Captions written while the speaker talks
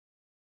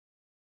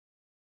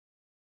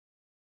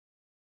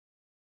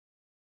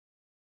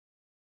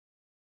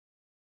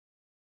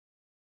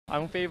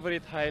Ang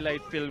favorite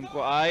highlight film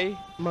ko ay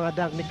mga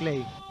dunk ni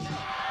Clay.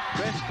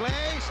 Best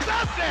Plays,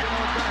 stops it!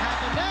 What's gonna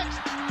happen next?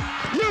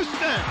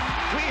 Houston,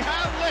 we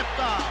have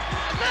liftoff.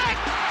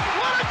 Next,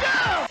 what a do!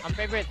 Ang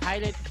favorite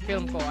highlight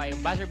film ko ay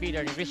yung buzzer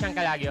beater ni Christian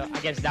Calagio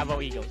against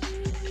Davao Eagles.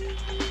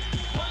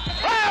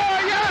 Oh,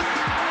 yes!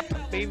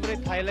 ang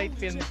favorite highlight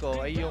film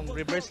ko ay yung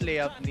reverse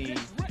layup ni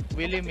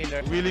Willie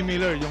Miller. Willie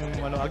Miller, yung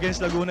against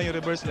Laguna, yung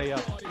reverse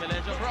layup.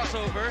 Galenzo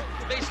crossover,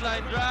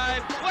 baseline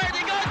drive, where'd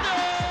he go to?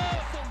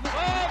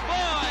 Oh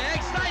boy,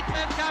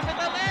 excitement,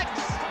 capital X!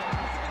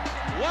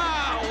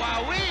 Wow,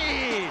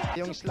 wowee!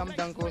 Yung slam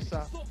dunk ko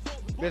sa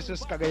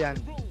versus Cagayan.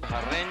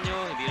 Carreño,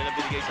 hindi na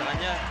nabinigay sa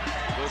kanya.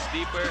 Goes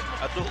deeper.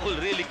 Atukul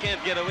really can't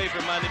get away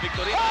from Manny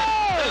Victorino.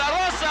 Oh! De La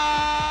Rosa!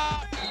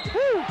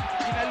 Woo!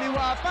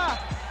 Kinaliwa pa.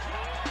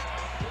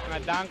 Mga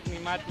dunk ni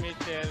Matt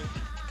Mitchell.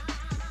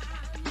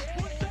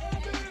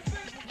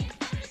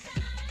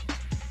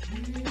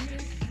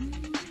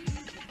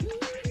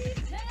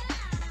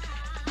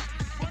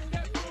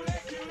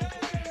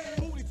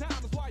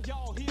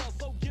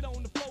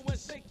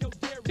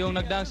 Yung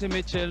nagdunk si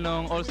Mitchell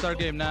nung All-Star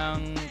game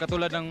ng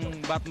katulad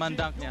ng Batman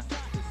dunk niya.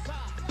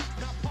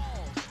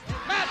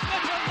 Matt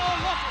Mitchell, no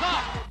look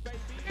up!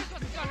 Here's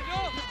what he's gonna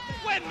do.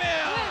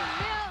 Windmill!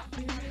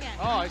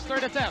 Oh, his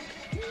third attempt.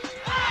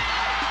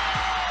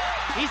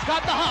 He's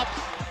got the hops!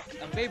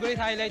 Ang favorite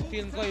highlight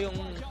film ko yung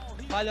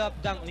follow-up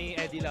dunk ni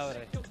Eddie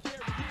Laure.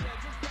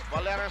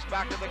 Valeras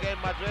back to the game,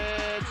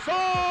 Madrid.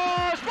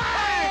 Source!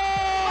 Bang!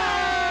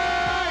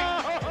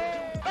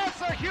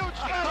 That's a huge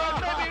score.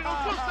 Maybe it'll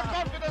boost the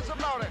confidence of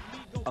Laure.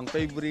 Ang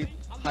favorite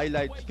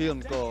highlight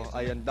film ko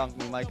ay ang dunk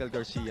ni Michael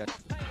Garcia.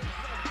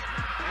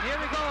 And here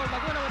we go,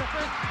 Laguna with a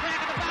first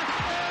crack at the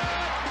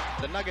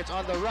basket. The Nuggets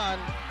on the run.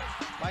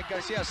 Mike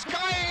Garcia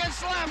skying and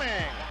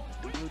slamming.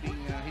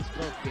 Including his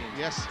broke game.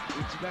 Yes.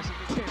 Which doesn't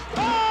exist.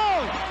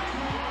 Oh!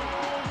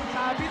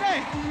 Sabi na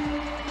eh.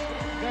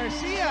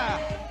 Garcia.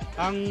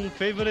 Ang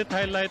favorite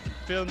highlight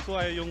film ko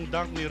ay yung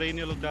dunk ni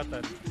Rainier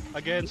Lugdatan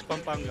against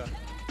Pampanga.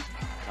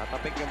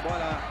 Tatapik yung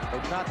bola.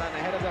 Lugnatan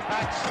ahead of the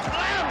pack.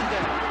 Slammed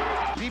it.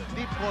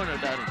 Deep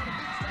corner, Danny.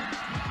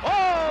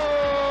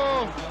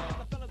 Oh!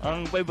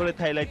 Ang favorite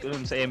highlight ko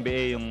sa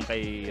NBA yung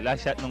kay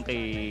last shot nung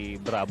kay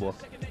Bravo.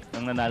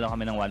 Nung nanalo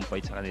kami ng 1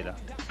 point sa kanila.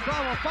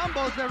 Bravo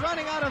fumbles. They're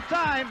running out of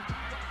time.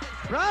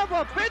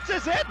 Bravo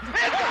pitches it.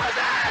 It goes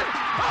in!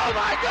 Oh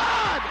my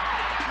God!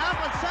 Half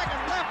a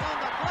second left on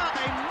the clock.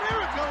 A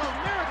miracle of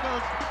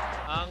miracles.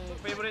 Ang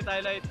favorite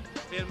highlight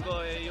film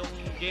ko ay yung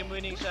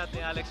game-winning shot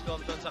ni Alex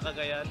Compton sa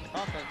Cagayan.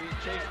 Compton being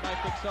chased by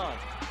Tixon.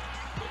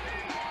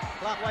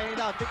 Clock winding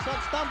down. Tixon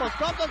stumbles.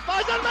 Compton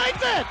fires and makes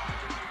it!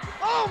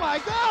 Oh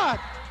my God!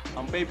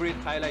 Ang favorite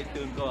highlight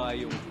film ko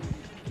ay yung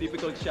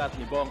typical shot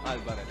ni Bong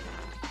Alvarez.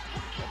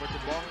 Over to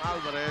Bong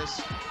Alvarez.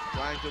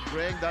 Trying to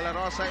bring De La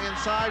Rosa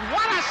inside.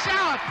 What a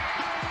shot!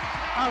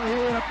 Ang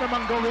hirap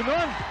namang gawin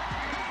nun.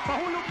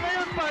 Pahulog na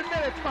yun,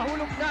 partner.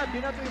 Pahulog na.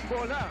 Binato yung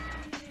bola.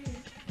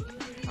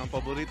 Ang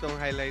paboritong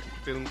highlight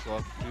film ko,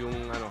 yung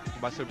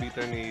buzzer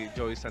beater ni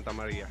Joey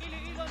Santamaria.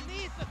 Iloilo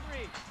needs the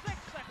 3. 6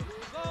 seconds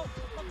to go.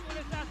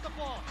 Papulis has the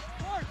ball.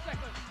 4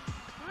 seconds.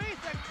 3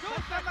 seconds.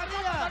 2 seconds.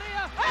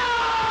 Maria.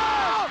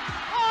 Oh!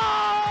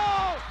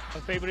 Oh!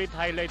 Ang favorite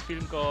highlight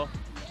film ko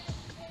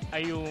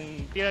ay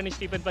yung tira ni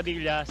Stephen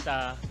Padilla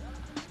sa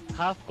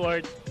half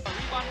court.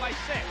 Rebound by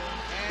 6.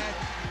 And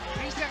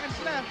 3 seconds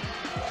left.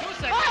 2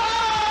 seconds.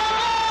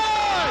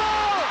 Oh!